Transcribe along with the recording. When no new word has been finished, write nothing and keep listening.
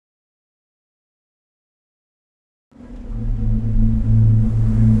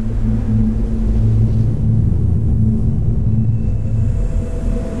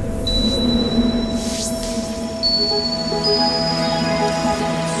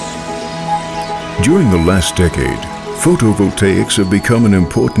During the last decade, photovoltaics have become an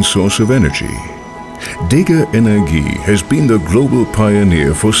important source of energy. DEGERenergie has been the global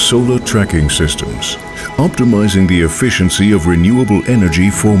pioneer for solar tracking systems, optimizing the efficiency of renewable energy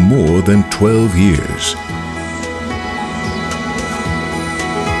for more than 12 years.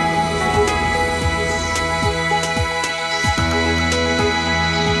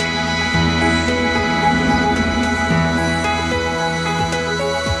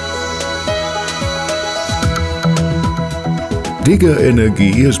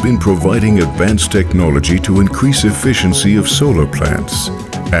 DEGERenergie has been providing advanced technology to increase efficiency of solar plants.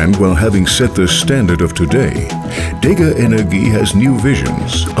 And while having set the standard of today, DEGERenergie has new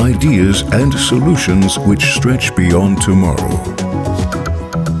visions, ideas and solutions which stretch beyond tomorrow.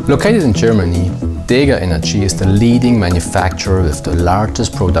 Located in Germany, DEGERenergie is the leading manufacturer with the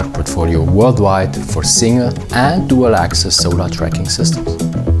largest product portfolio worldwide for single and dual-axis solar tracking systems.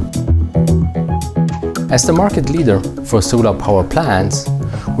 As the market leader for solar power plants,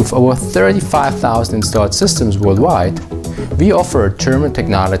 with over 35,000 installed systems worldwide, we offer a German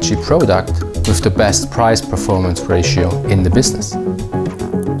technology product with the best price-performance ratio in the business.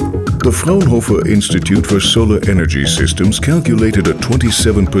 The Fraunhofer Institute for Solar Energy Systems calculated a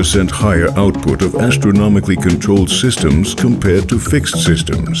 27% higher output of astronomically controlled systems compared to fixed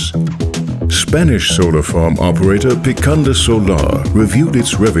systems. Spanish solar farm operator Picanda Solar reviewed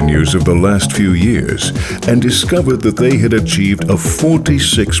its revenues of the last few years and discovered that they had achieved a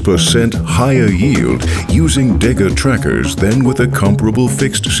 46% higher yield using DEGER trackers than with a comparable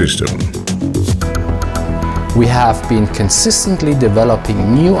fixed system. We have been consistently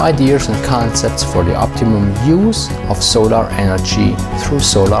developing new ideas and concepts for the optimum use of solar energy through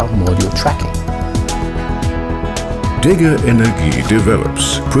solar module tracking. DEGERenergie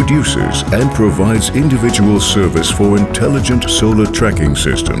develops, produces and provides individual service for intelligent solar tracking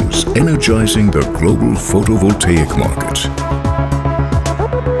systems, energizing the global photovoltaic market.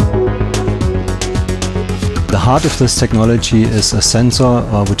 The heart of this technology is a sensor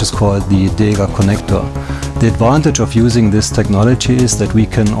which is called the DEGERconecter. The advantage of using this technology is that we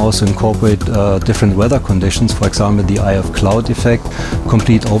can also incorporate different weather conditions, for example the eye of cloud effect,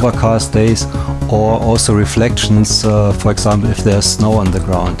 complete overcast days, or also reflections, for example if there's snow on the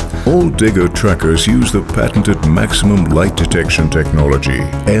ground. All DEGER trackers use the patented maximum light detection technology,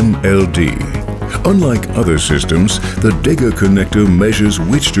 MLD. Unlike other systems, the DEGERconecter measures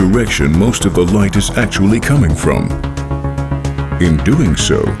which direction most of the light is actually coming from. In doing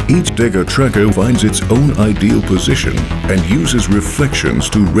so, each DEGER tracker finds its own ideal position and uses reflections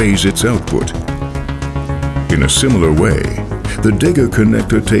to raise its output. In a similar way, the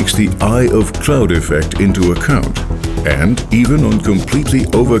DEGERconecter takes the eye of cloud effect into account, and even on completely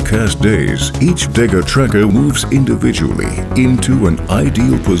overcast days, each DEGER tracker moves individually into an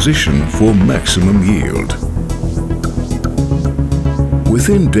ideal position for maximum yield.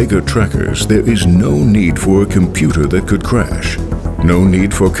 Within DEGER trackers, there is no need for a computer that could crash, no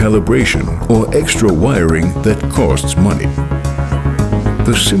need for calibration or extra wiring that costs money.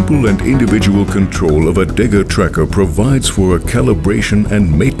 The simple and individual control of a DEGER tracker provides for a calibration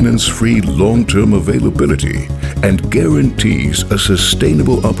and maintenance-free long-term availability and guarantees a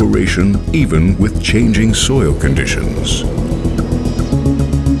sustainable operation even with changing soil conditions.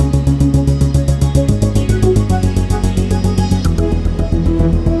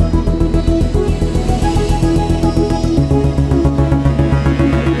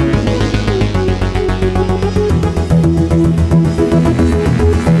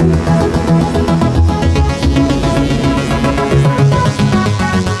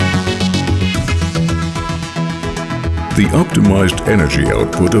 The optimized energy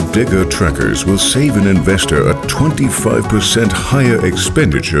output of DEGER trackers will save an investor a 25% higher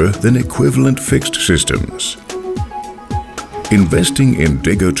expenditure than equivalent fixed systems. Investing in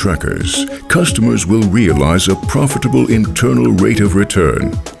DEGER trackers, customers will realize a profitable internal rate of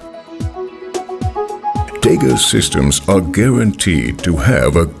return. DEGER systems are guaranteed to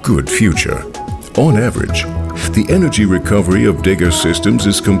have a good future. On average, the energy recovery of DEGER systems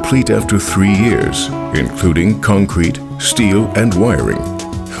is complete after 3 years, including concrete, steel and wiring.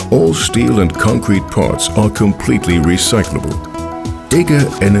 All steel and concrete parts are completely recyclable.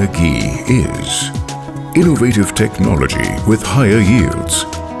 DEGERenergie is innovative technology with higher yields,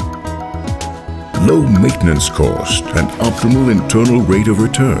 low maintenance cost and optimal internal rate of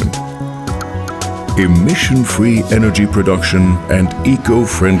return, emission-free energy production and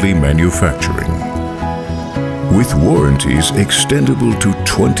eco-friendly manufacturing. With warranties extendable to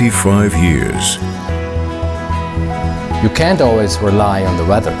 25 years. You can't always rely on the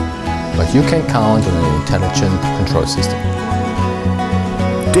weather, but you can count on an intelligent control system.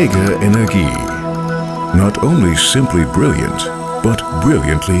 DEGERenergie. Not only simply brilliant, but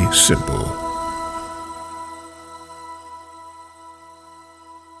brilliantly simple.